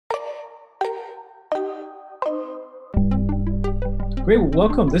Great. Well,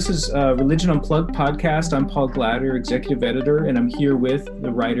 welcome. This is Religion Unplugged podcast. I'm Paul Glatter, executive editor, and I'm here with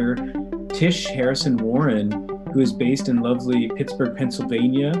the writer Tish Harrison Warren, who is based in lovely Pittsburgh,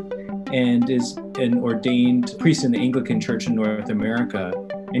 Pennsylvania, and is an ordained priest in the Anglican Church in North America.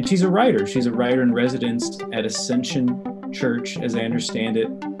 And she's a writer. She's a writer in residence at Ascension Church, as I understand it,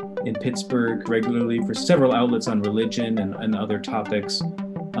 in Pittsburgh, regularly for several outlets on religion and other topics.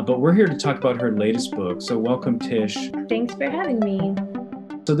 But we're here to talk about her latest book. So welcome, Tish. Thanks for having me.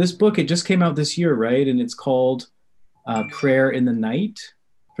 So this book, it just came out this year, right? And it's called Prayer in the Night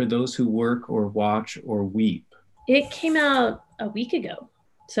for Those Who Work or Watch or Weep. It came out a week ago,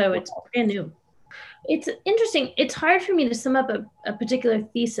 so it's brand new. It's interesting. It's hard for me to sum up a particular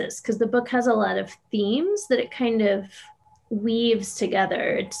thesis because the book has a lot of themes that it kind of weaves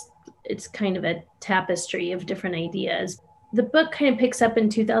together. It's kind of a tapestry of different ideas. The book kind of picks up in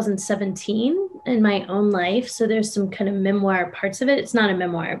 2017 in my own life. So there's some kind of memoir parts of it. It's not a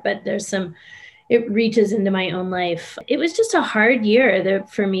memoir, but it reaches into my own life. It was just a hard year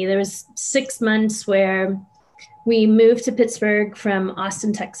for me. There was 6 months where we moved to Pittsburgh from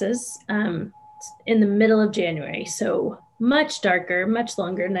Austin, Texas, in the middle of January. So much darker, much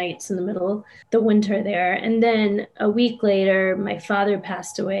longer nights in the middle of the winter there. And then a week later, my father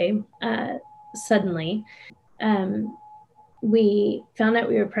passed away suddenly. We found out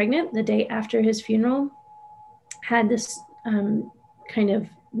we were pregnant the day after his funeral, had this kind of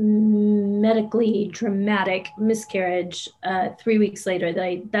medically dramatic miscarriage 3 weeks later.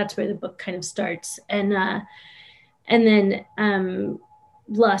 That's where the book kind of starts. And then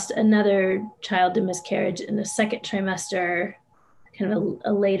lost another child to miscarriage in the second trimester, kind of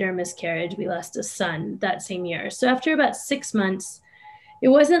a later miscarriage. We lost a son that same year. So after about 6 months, it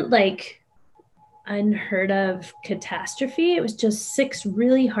wasn't like unheard of catastrophe. It was just 6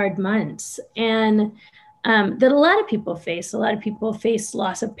 really hard months. And that a lot of people face. A lot of people face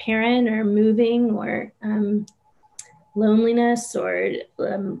loss of parent or moving or loneliness or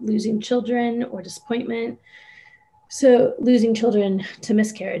losing children or disappointment. So losing children to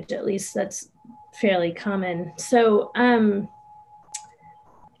miscarriage, at least that's fairly common. So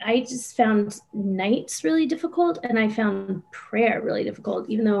I just found nights really difficult, and I found prayer really difficult.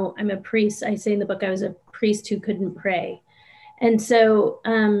 Even though I'm a priest, I say in the book I was a priest who couldn't pray. And so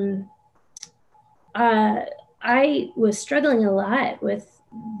I was struggling a lot with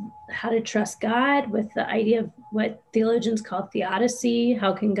how to trust God, with the idea of what theologians call theodicy.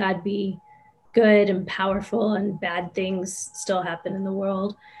 How can God be good and powerful and bad things still happen in the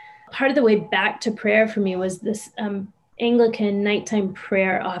world? Part of the way back to prayer for me was this Anglican nighttime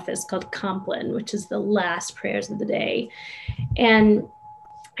prayer office called Compline, which is the last prayers of the day. And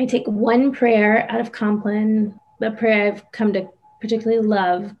I take one prayer out of Compline, the prayer I've come to particularly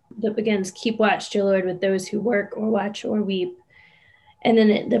love, that begins, "Keep watch, dear Lord, with those who work or watch or weep." And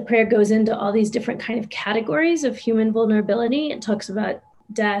then the prayer goes into all these different kind of categories of human vulnerability. It talks about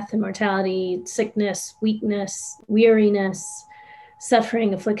death and mortality, sickness, weakness, weariness,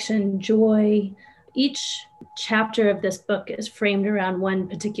 suffering, affliction, joy. Each chapter of this book is framed around one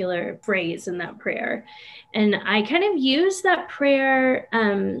particular phrase in that prayer. And I kind of use that prayer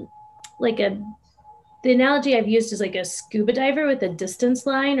the analogy I've used is like a scuba diver with a distance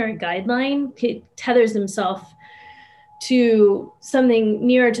line or a guideline. He tethers himself to something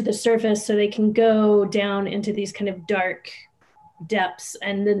nearer to the surface so they can go down into these kind of dark depths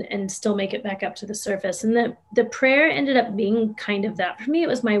and still make it back up to the surface. And the prayer ended up being kind of that for me. It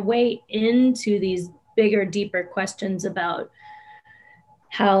was my way into these bigger, deeper questions about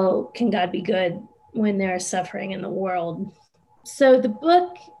how can God be good when there is suffering in the world. So the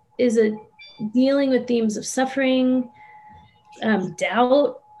book is dealing with themes of suffering,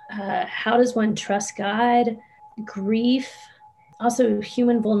 doubt, how does one trust God, grief, also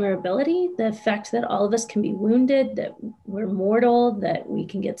human vulnerability, the fact that all of us can be wounded, that we're mortal, that we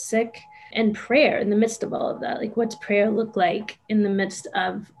can get sick, and prayer in the midst of all of that. Like, what's prayer look like in the midst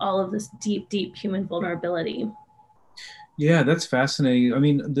of all of this deep, deep human vulnerability? Yeah, that's fascinating. I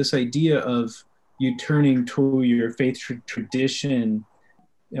mean, this idea of you turning to your faith tradition,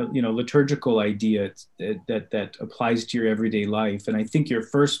 liturgical idea that applies to your everyday life. And I think your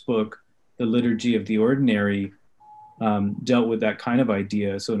first book, The Liturgy of the Ordinary, dealt with that kind of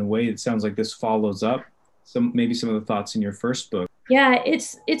idea. So in a way, it sounds like this follows up maybe some of the thoughts in your first book. Yeah,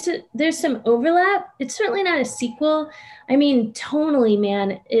 there's some overlap. It's certainly not a sequel. I mean, tonally,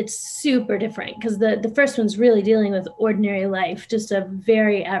 man, it's super different because the first one's really dealing with ordinary life, just a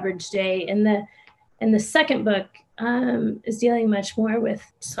very average day. And the second book is dealing much more with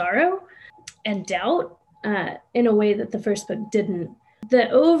sorrow and doubt in a way that the first book didn't. the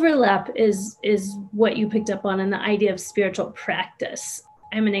overlap is what you picked up on in the idea of spiritual practice.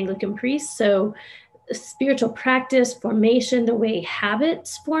 I'm an Anglican priest, so spiritual practice, formation, the way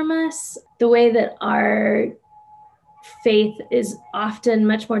habits form us, the way that our faith is often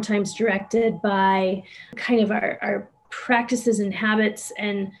much more times directed by kind of our practices and habits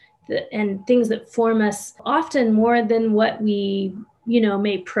and things that form us often more than what we,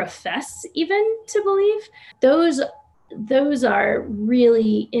 may profess even to believe. Those are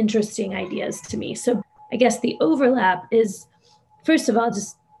really interesting ideas to me. So I guess the overlap is, first of all,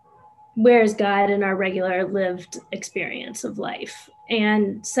 just where is God in our regular lived experience of life?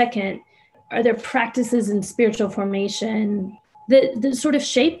 And second, are there practices in spiritual formation that sort of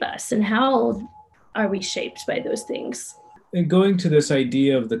shape us, and how are we shaped by those things? And going to this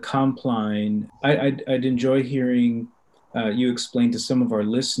idea of the Compline, I'd enjoy hearing you explain to some of our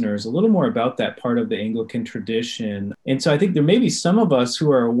listeners a little more about that part of the Anglican tradition. And so I think there may be some of us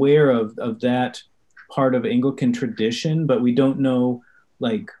who are aware of that part of Anglican tradition, but we don't know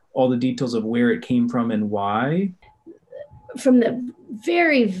like all the details of where it came from and why. From the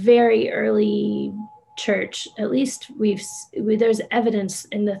very, very early church, at least there's evidence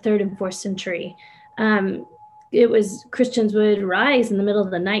in the 3rd and 4th century. It was Christians would rise in the middle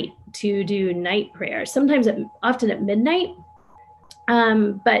of the night to do night prayer, sometimes often at midnight,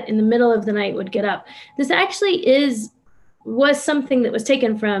 but in the middle of the night would get up. This actually was something that was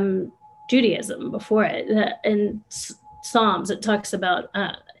taken from Judaism before it. In Psalms, it talks about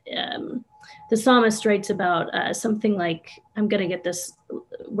the psalmist writes about something like, I'm going to get this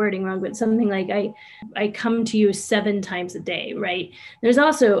wording wrong, but something like, I come to you 7 times a day, right? There's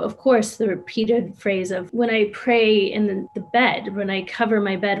also, of course, the repeated phrase of when I pray in the bed, when I cover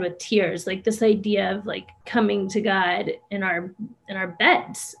my bed with tears, like this idea of like coming to God in our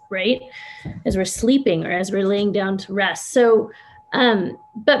beds, right? As we're sleeping or as we're laying down to rest. So,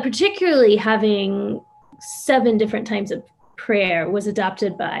 but particularly having 7 different times of prayer was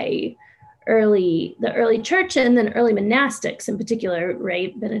adopted by the early church, and then early monastics in particular,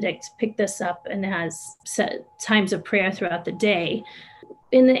 right? Benedict picked this up and has set times of prayer throughout the day.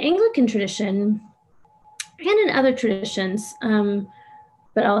 In the Anglican tradition and in other traditions,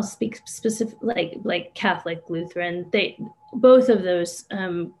 but I'll speak specific, like Catholic, Lutheran, both of those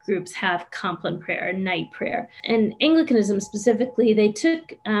groups have Compline prayer, night prayer. And Anglicanism specifically, they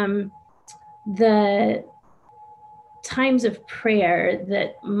took the times of prayer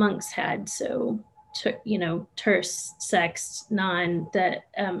that monks had, so terce, sext, non, that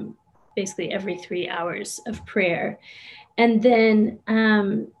basically every 3 hours of prayer, and then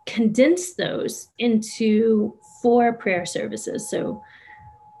condense those into 4 prayer services. So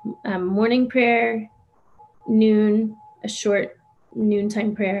morning prayer, noon, a short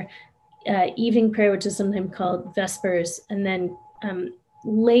noontime prayer, evening prayer, which is sometimes called vespers, and then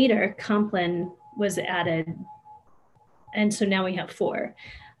later Compline was added. And so now we have 4.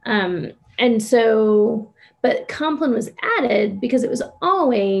 But Compline was added because it was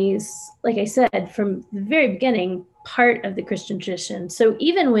always, like I said, from the very beginning, part of the Christian tradition. So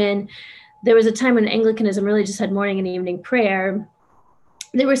even when there was a time when Anglicanism really just had morning and evening prayer,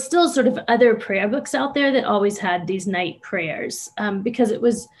 there were still sort of other prayer books out there that always had these night prayers, because it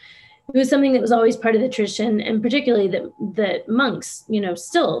was something that was always part of the tradition, and particularly that monks,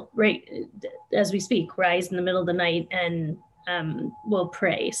 still, right, as we speak, rise in the middle of the night and will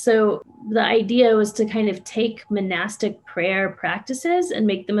pray. So the idea was to kind of take monastic prayer practices and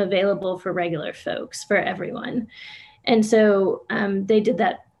make them available for regular folks, for everyone. And so they did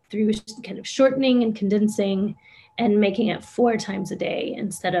that through kind of shortening and condensing and making it 4 times a day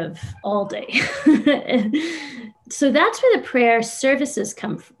instead of all day. So that's where the prayer services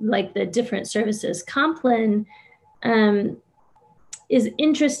come from, like the different services. Compline is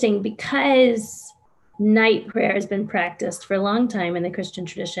interesting because night prayer has been practiced for a long time in the Christian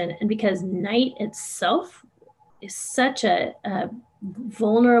tradition, and because night itself is such a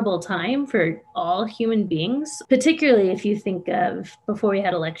vulnerable time for all human beings, particularly if you think of before we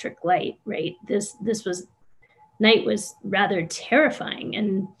had electric light, right? Night was rather terrifying,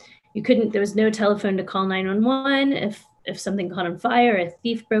 and there was no telephone to call 911 if something caught on fire, a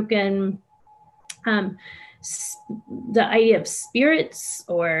thief broke in. The idea of spirits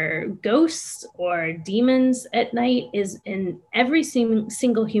or ghosts or demons at night is in every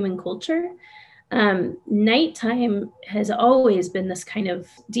single human culture. Nighttime has always been this kind of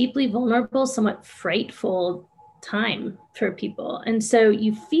deeply vulnerable, somewhat frightful time for people. And so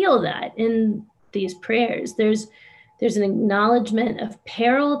you feel that in these prayers. There's an acknowledgement of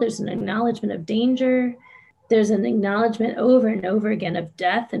peril, there's an acknowledgement of danger, there's an acknowledgement over and over again of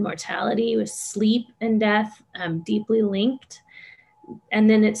death and mortality, with sleep and death deeply linked. and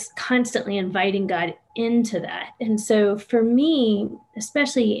then it's constantly inviting God into that. And so for me,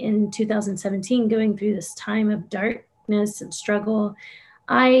 especially in 2017, going through this time of darkness and struggle,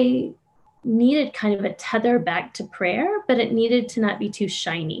 I needed kind of a tether back to prayer, but it needed to not be too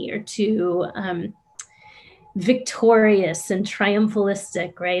shiny or too victorious and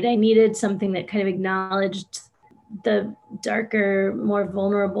triumphalistic, right? I needed something that kind of acknowledged the darker, more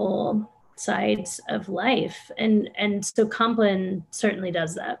vulnerable sides of life. And so Compline certainly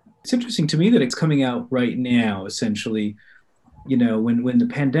does that. It's interesting to me that it's coming out right now, essentially. When the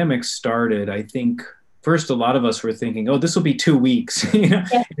pandemic started, I think first a lot of us were thinking, oh, this will be 2 weeks, Yeah.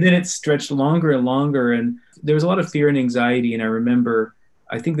 And then it stretched longer and longer. And there was a lot of fear and anxiety. And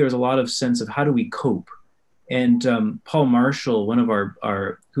I think there was a lot of sense of how do we cope? And Paul Marshall, one of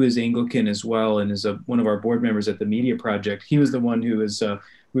our who is Anglican as well, and is one of our board members at the Media Project, he was the one who was,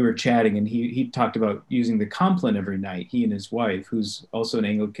 we were chatting, and he talked about using the Compline every night, he and his wife, who's also an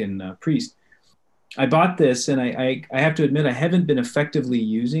Anglican priest. I bought this, and I have to admit, I haven't been effectively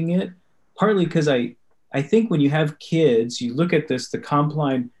using it, partly because I think when you have kids, you look at the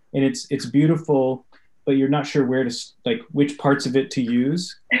Compline, and it's beautiful, but you're not sure where to, like, which parts of it to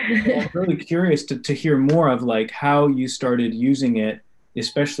use. I'm really curious to hear more of like how you started using it,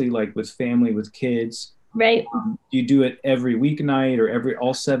 especially like with family, with kids. Right. Do you do it every weeknight or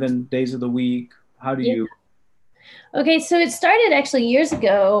all 7 days of the week? How do you? Okay, so it started actually years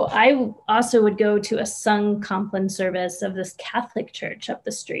ago. I also would go to a sung Compline service of this Catholic church up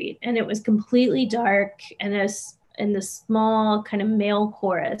the street, and it was completely dark, and the small kind of male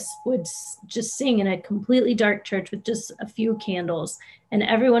chorus would just sing in a completely dark church with just a few candles, and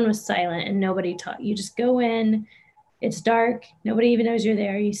everyone was silent and nobody talked. You just go in, it's dark, nobody even knows you're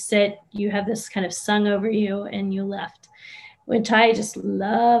there. You sit, you have this kind of sung over you, and you left, which I just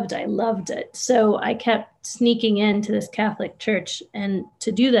loved. I loved it. So I kept sneaking into this Catholic church and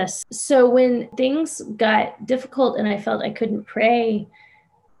to do this. So when things got difficult and I felt I couldn't pray,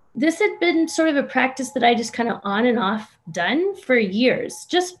 this had been sort of a practice that I just kind of on and off done for years,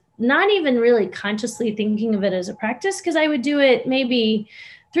 just not even really consciously thinking of it as a practice, because I would do it maybe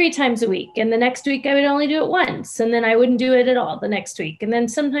 3 times a week. And the next week I would only do it once. And then I wouldn't do it at all the next week. And then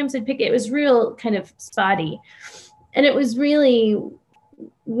sometimes I'd pick it. It was real kind of spotty. And it was really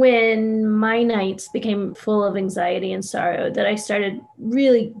when my nights became full of anxiety and sorrow that I started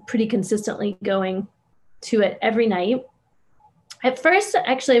really pretty consistently going to it every night. At first,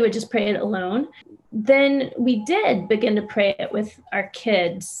 actually, I would just pray it alone. Then we did begin to pray it with our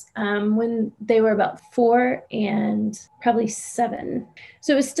kids when they were about 4 and probably 7.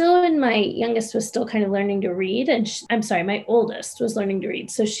 So it was still when my youngest was still kind of learning to read. And my oldest was learning to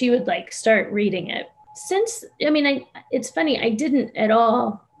read. So she would start reading it. It's funny, I didn't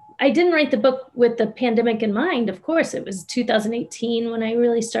write the book with the pandemic in mind. Of course, it was 2018 when I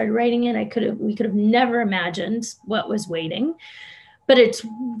really started writing it. We could have never imagined what was waiting, but it's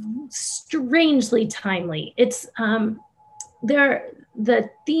strangely timely. It's the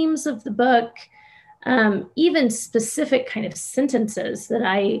themes of the book, even specific kind of sentences that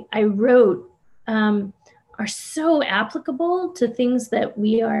I wrote are so applicable to things that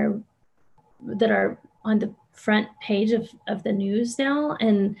are on the front page of the news now,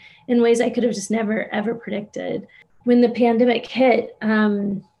 and in ways I could have just never, ever predicted. When the pandemic hit,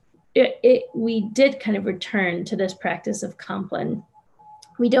 we did kind of return to this practice of Compline.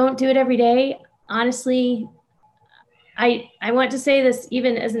 We don't do it every day. Honestly, I want to say this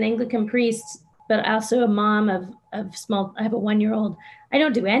even as an Anglican priest, but also a mom of small, I have a 1-year-old. I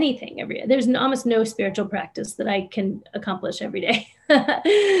don't do anything every day. There's almost no spiritual practice that I can accomplish every day.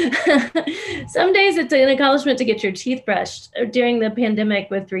 Some days it's an accomplishment to get your teeth brushed during the pandemic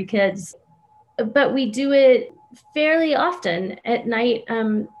with 3 kids, but we do it fairly often at night.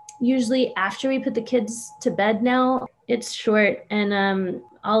 Usually after we put the kids to bed now. It's short, and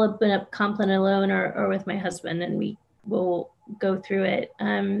I'll open up Compline alone or with my husband, and we will go through it.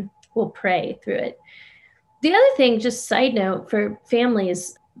 We'll pray through it. The other thing, just side note for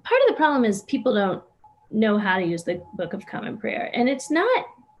families, part of the problem is people don't know how to use the Book of Common Prayer. And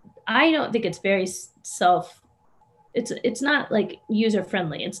I don't think it's very it's not user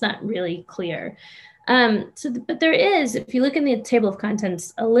friendly. It's not really clear. But there is, if you look in the table of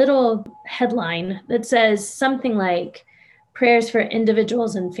contents, a little headline that says something like prayers for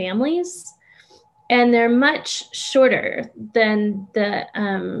individuals and families. And they're much shorter than the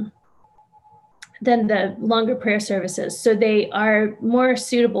longer prayer services. So they are more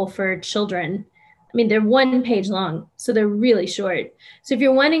suitable for children. They're 1 page long, so they're really short. So if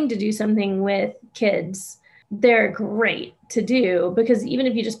you're wanting to do something with kids, they're great to do, because even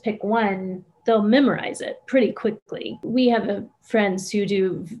if you just pick one, they'll memorize it pretty quickly. We have friends who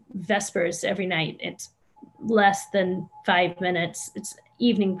do Vespers every night. It's less than 5 minutes. It's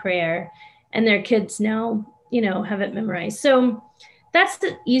evening prayer, and their kids now, have it memorized. So that's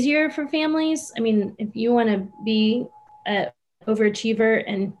easier for families. I mean, if you want to be an overachiever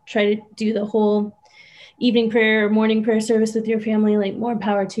and try to do the whole evening prayer or morning prayer service with your family, like, more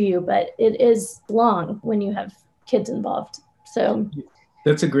power to you. But it is long when you have kids involved. So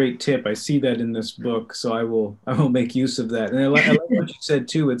that's a great tip. I see that in this book, so I will make use of that. And I like what you said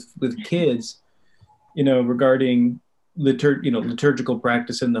too with kids, regarding liturgical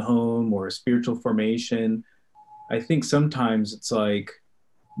practice in the home or spiritual formation. I think sometimes it's like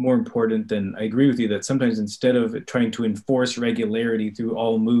more important than, I agree with you that sometimes instead of trying to enforce regularity through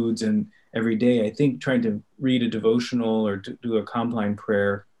all moods and every day, I think trying to read a devotional or to do a Compline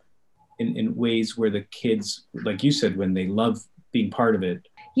prayer in ways where the kids, like you said, when they love being part of it.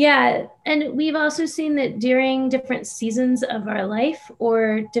 Yeah. And we've also seen that during different seasons of our life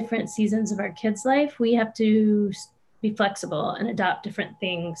or different seasons of our kids' life, we have to be flexible and adopt different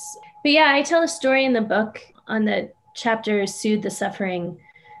things. But yeah, I tell a story in the book on the chapter Soothe the Suffering.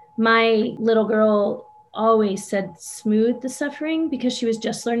 My little girl always said smooth the suffering because she was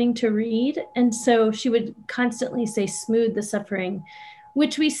just learning to read. And so she would constantly say smooth the suffering,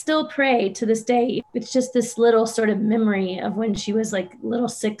 which we still pray to this day. It's just this little sort of memory of when she was like little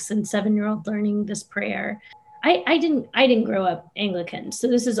 6 and 7-year-old learning this prayer. I didn't grow up Anglican, so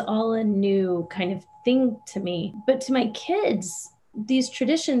this is all a new kind of thing to me. But to my kids, these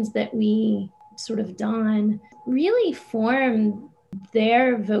traditions that we sort of don really form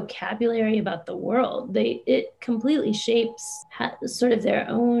their vocabulary about the world. It completely shapes sort of their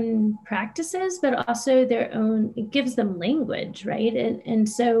own practices, but also it gives them language, right? And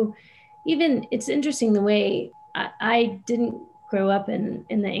so even it's interesting the way I didn't grow up in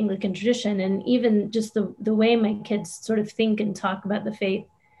the Anglican tradition, and even just the way my kids sort of think and talk about the faith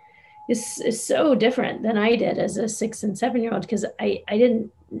is so different than I did as a 6 and 7-year-old, because I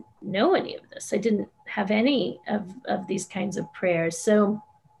didn't know any of this. I didn't have any of these kinds of prayers. So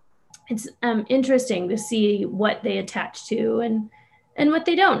it's interesting to see what they attach to and what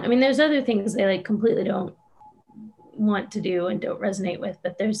they don't. I mean, there's other things they like completely don't want to do and don't resonate with,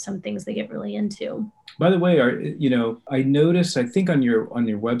 but there's some things they get really into. By the way, I noticed, I think on your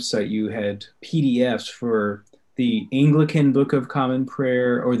website you had PDFs for the Anglican Book of Common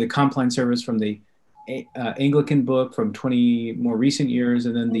Prayer, or the Compline service from the Anglican book from 20 more recent years,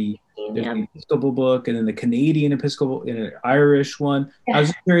 and then the Episcopal book, and then the Canadian Episcopal and an Irish one. Yeah. I was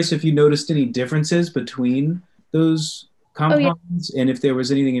just curious if you noticed any differences between those Complines, and if there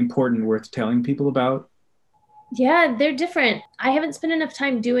was anything important worth telling people about. Yeah, they're different. I haven't spent enough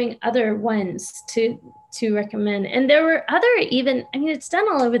time doing other ones to recommend. And there were other it's done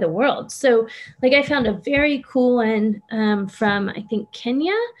all over the world. So like I found a very cool one from, I think,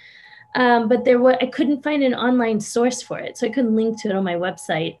 Kenya. But I couldn't find an online source for it, so I couldn't link to it on my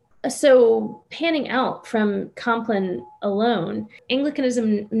website. So panning out from Compline alone,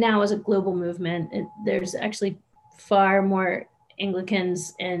 Anglicanism now is a global movement. There's actually far more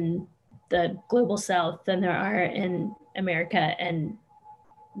Anglicans in the global South than there are in America and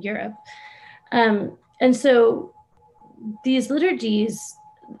Europe. And so these liturgies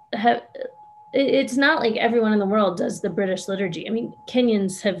it's not like everyone in the world does the British liturgy. I mean,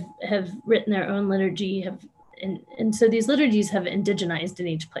 Kenyans have written their own liturgy, and so these liturgies have indigenized in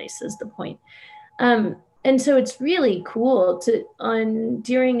each place is the point. And so it's really cool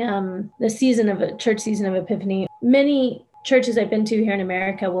during the church season of Epiphany, many churches I've been to here in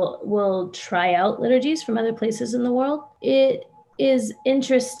America will try out liturgies from other places in the world. It is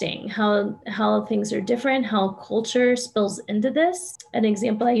interesting how things are different, how culture spills into this. An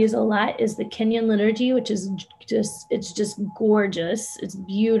example I use a lot is the Kenyan liturgy, which is just gorgeous. It's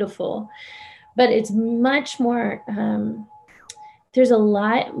beautiful, but it's much more, there's a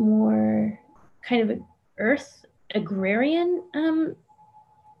lot more kind of earth agrarian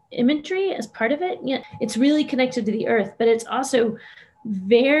imagery as part of it. Yeah, it's really connected to the earth, but it's also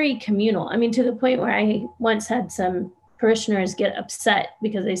very communal. I mean, to the point where I once had some parishioners get upset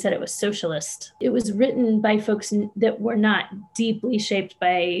because they said it was socialist. It was written by folks that were not deeply shaped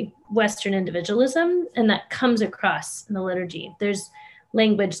by Western individualism, and that comes across in the liturgy. There's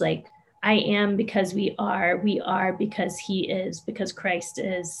language like, I am because we are because he is, because Christ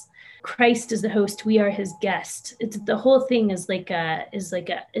is. Christ is the host, we are his guest. It's the whole thing is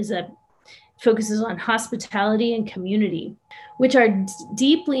focuses on hospitality and community, which are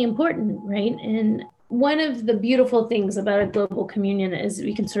deeply important, right? And one of the beautiful things about a global communion is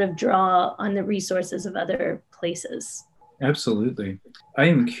we can sort of draw on the resources of other places. Absolutely. I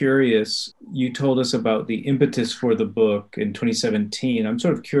am curious. You told us about the impetus for the book in 2017. I'm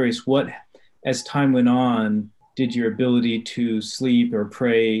sort of curious what, as time went on, did your ability to sleep or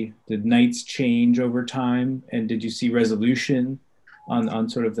pray, did nights change over time? And did you see resolution on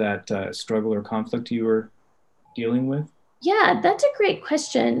sort of that struggle or conflict you were dealing with? Yeah, that's a great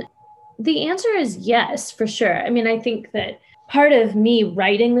question. The answer is yes, for sure. I mean, I think that part of me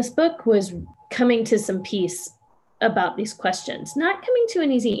writing this book was coming to some peace about these questions, not coming to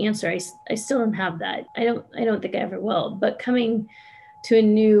an easy answer. I still don't have that. I don't think I ever will, but coming to a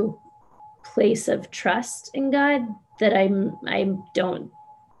new place of trust in God that I'm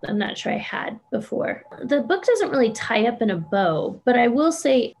not sure I had before. The book doesn't really tie up in a bow, but I will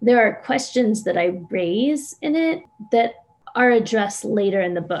say there are questions that I raise in it that are addressed later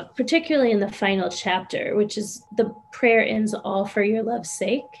in the book, particularly in the final chapter, which is the prayer ends all for your love's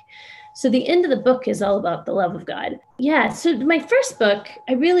sake. So the end of the book is all about the love of God. Yeah. So my first book,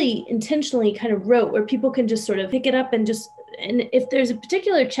 I really intentionally kind of wrote where people can just sort of pick it up and and if there's a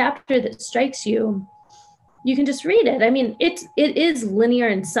particular chapter that strikes you, you can just read it. I mean, it is linear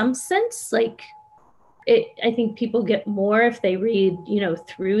in some sense. Like I think people get more if they read,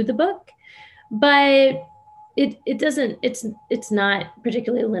 through the book, but it doesn't, it's not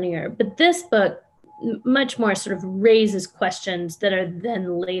particularly linear. But this book much more sort of raises questions that are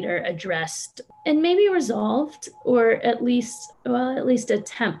then later addressed and maybe resolved, or at least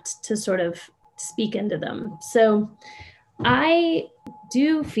attempt to sort of speak into them. So I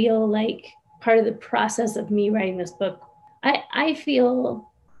do feel like part of the process of me writing this book, I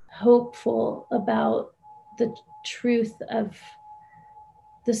feel hopeful about the truth of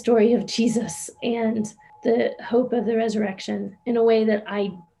the story of Jesus and the hope of the resurrection in a way that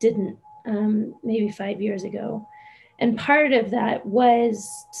I didn't maybe 5 years ago. And part of that was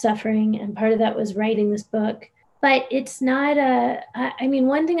suffering, and part of that was writing this book. But it's not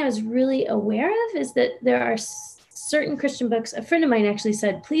one thing I was really aware of is that there are certain Christian books. A friend of mine actually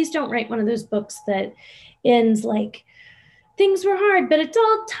said, please don't write one of those books that ends like, things were hard, but it's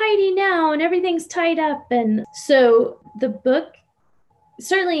all tidy now and everything's tied up. And so the book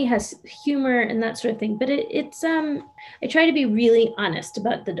certainly has humor and that sort of thing, but it's I try to be really honest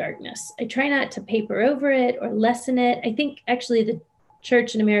about the darkness. I try not to paper over it or lessen it. I think actually the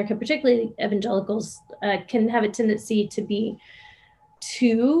church in America, particularly evangelicals, can have a tendency to be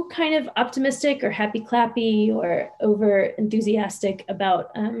too kind of optimistic or happy clappy or over enthusiastic about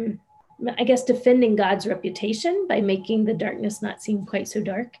I guess defending God's reputation by making the darkness not seem quite so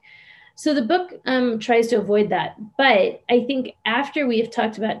dark. So the book tries to avoid that. But I think after we have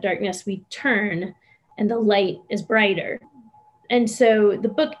talked about darkness, we turn and the light is brighter. And so the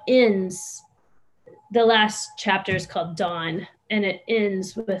book ends, the last chapter is called Dawn, and it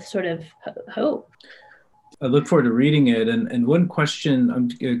ends with sort of hope. I look forward to reading it. And one question I'm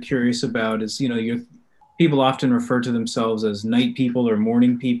curious about is, people often refer to themselves as night people or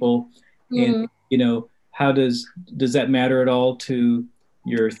morning people. And, how does that matter at all to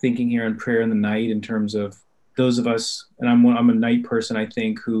your thinking here on prayer in the night in terms of those of us, and I'm a night person, I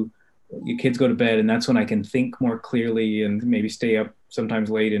think, who your kids go to bed and that's when I can think more clearly and maybe stay up sometimes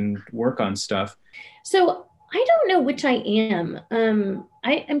late and work on stuff. So I don't know which I am.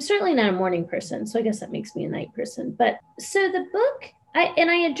 I'm certainly not a morning person, so I guess that makes me a night person. But so the book,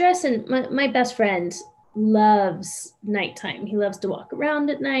 I address, and my best friend loves nighttime. He loves to walk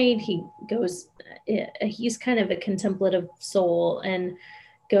around at night. He's kind of a contemplative soul and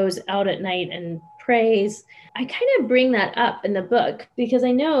goes out at night and prays. I kind of bring that up in the book because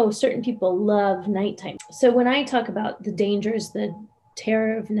I know certain people love nighttime. So when I talk about the dangers, the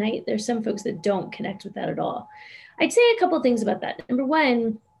terror of night, there's some folks that don't connect with that at all. I'd say a couple of things about that. Number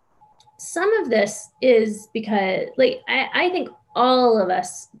one, some of this is because I think all of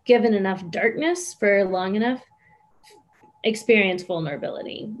us, given enough darkness for long enough, experience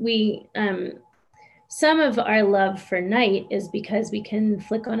vulnerability. Some of our love for night is because we can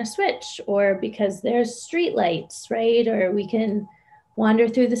flick on a switch, or because there's street lights, right? Or we can wander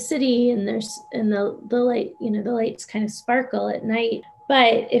through the city and the light, the lights kind of sparkle at night.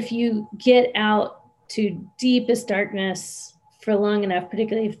 But if you get out to deepest darkness for long enough,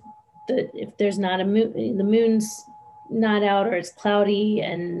 particularly if there's not a moon, the moon's not out or it's cloudy,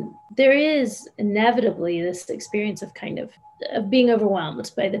 and there is inevitably this experience of kind of being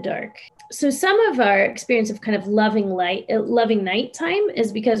overwhelmed by the dark. So some of our experience of kind of loving nighttime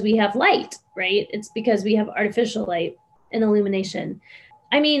is because we have light, right? It's because we have artificial light and illumination.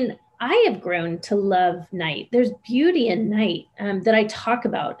 I mean, I have grown to love night. There's beauty in night that I talk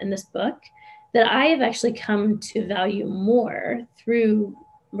about in this book that I have actually come to value more through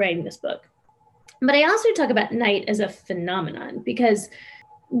writing this book. But I also talk about night as a phenomenon, because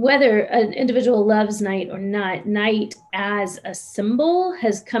whether an individual loves night or not, night as a symbol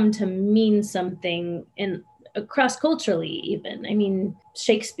has come to mean something cross-culturally even. I mean,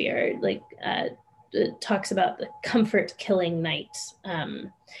 Shakespeare talks about the comfort-killing night.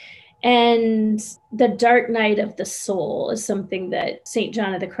 And the dark night of the soul is something that St.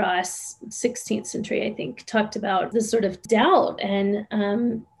 John of the Cross, 16th century, I think, talked about, this sort of doubt and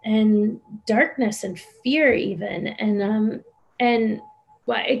darkness and fear even. And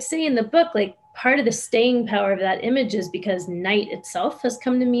what I'd say in the book, like, part of the staying power of that image is because night itself has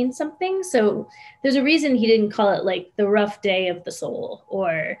come to mean something. So there's a reason he didn't call it like the rough day of the soul,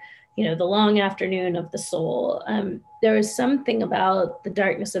 or, you know, the long afternoon of the soul. There is something about the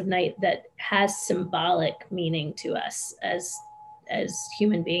darkness of night that has symbolic meaning to us as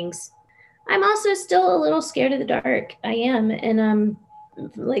human beings. I'm also still a little scared of the dark. I am. And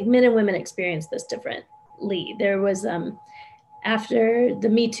like, men and women experience this differently. There was, after the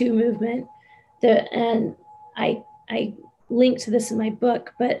Me Too movement, and I linked to this in my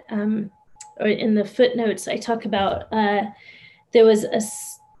book, but or in the footnotes, I talk about there was a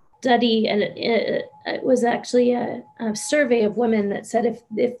study, and it was actually a survey of women that said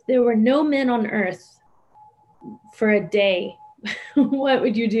if there were no men on earth for a day, what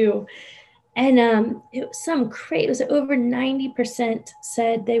would you do? And it was it was over 90%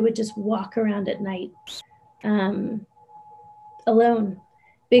 said they would just walk around at night alone,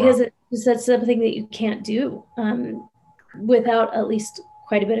 because wow. That's something that you can't do without at least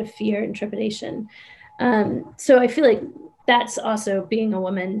quite a bit of fear and trepidation. So I feel like that's also, being a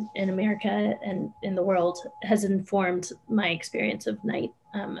woman in America and in the world, has informed my experience of night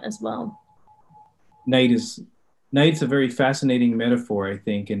as well. Night's a very fascinating metaphor, I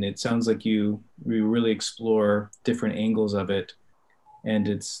think, and it sounds like you really explore different angles of it. And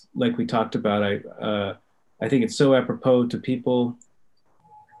it's like we talked about, I think it's so apropos to people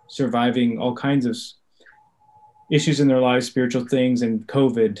surviving all kinds of issues in their lives, spiritual things, and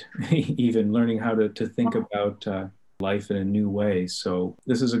COVID, even learning how to think about life in a new way. So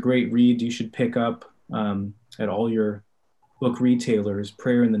this is a great read you should pick up at all your book retailers.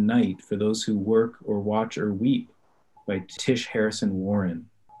 Prayer in the Night for Those Who Work or Watch or Weep by Tish Harrison Warren.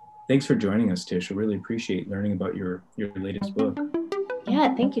 Thanks for joining us, Tish. I really appreciate learning about your latest book.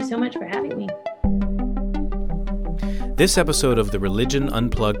 Yeah, thank you so much for having me. This episode of the Religion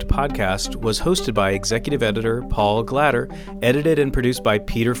Unplugged podcast was hosted by executive editor Paul Glatter, edited and produced by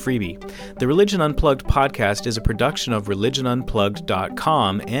Peter Freeby. The Religion Unplugged podcast is a production of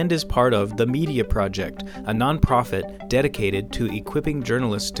religionunplugged.com and is part of The Media Project, a nonprofit dedicated to equipping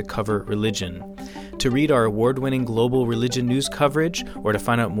journalists to cover religion. To read our award-winning global religion news coverage or to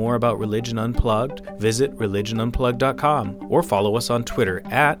find out more about Religion Unplugged, visit religionunplugged.com or follow us on Twitter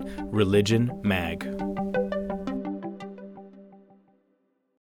 @ReligionMag.